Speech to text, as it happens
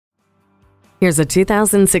Here's a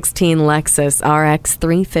 2016 Lexus RX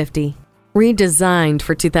 350. Redesigned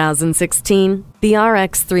for 2016, the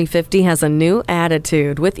RX 350 has a new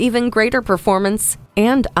attitude with even greater performance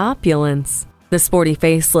and opulence. The sporty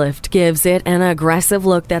facelift gives it an aggressive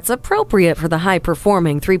look that's appropriate for the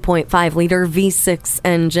high-performing 3.5-liter V6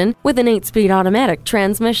 engine with an 8-speed automatic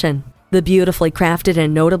transmission. The beautifully crafted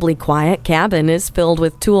and notably quiet cabin is filled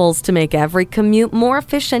with tools to make every commute more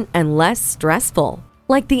efficient and less stressful.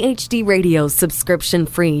 Like the HD Radio's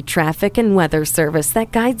subscription-free traffic and weather service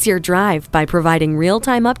that guides your drive by providing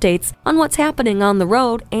real-time updates on what's happening on the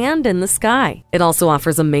road and in the sky. It also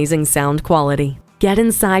offers amazing sound quality. Get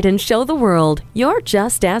inside and show the world you're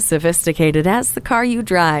just as sophisticated as the car you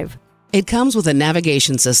drive. It comes with a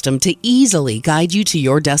navigation system to easily guide you to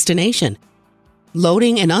your destination.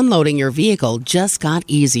 Loading and unloading your vehicle just got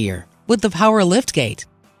easier with the power liftgate.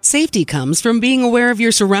 Safety comes from being aware of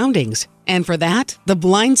your surroundings, and for that, the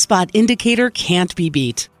blind spot indicator can't be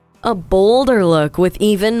beat. A bolder look with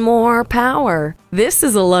even more power. This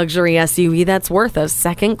is a luxury SUV that's worth a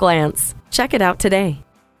second glance. Check it out today.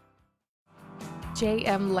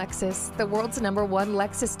 JM Lexus, the world's #1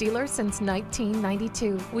 Lexus dealer since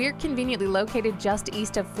 1992. We're conveniently located just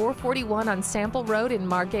east of 441 on Sample Road in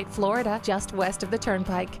Margate, Florida, just west of the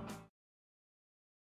Turnpike.